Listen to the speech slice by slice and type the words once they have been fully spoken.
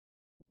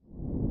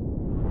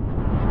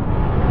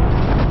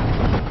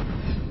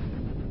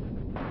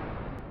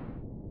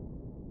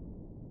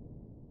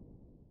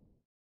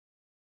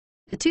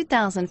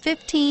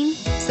2015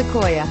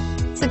 Sequoia.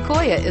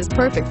 Sequoia is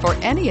perfect for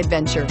any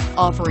adventure,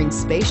 offering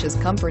spacious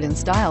comfort and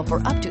style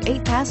for up to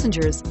 8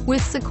 passengers.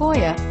 With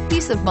Sequoia,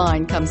 peace of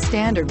mind comes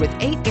standard with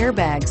 8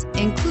 airbags,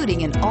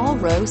 including an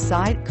all-row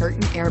side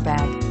curtain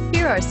airbag.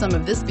 Here are some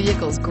of this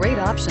vehicle's great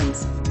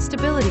options: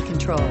 stability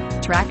control,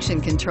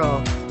 traction control,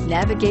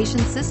 navigation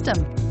system,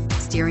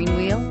 steering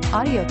wheel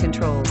audio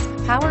controls,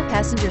 power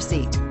passenger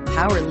seat,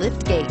 power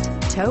lift gate,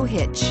 tow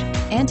hitch,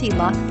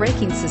 anti-lock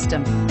braking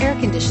system, air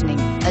conditioning,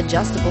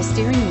 adjustable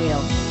steering wheel.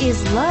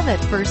 Is love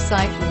at first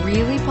sight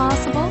really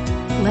possible?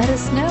 Let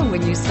us know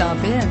when you stop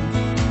in.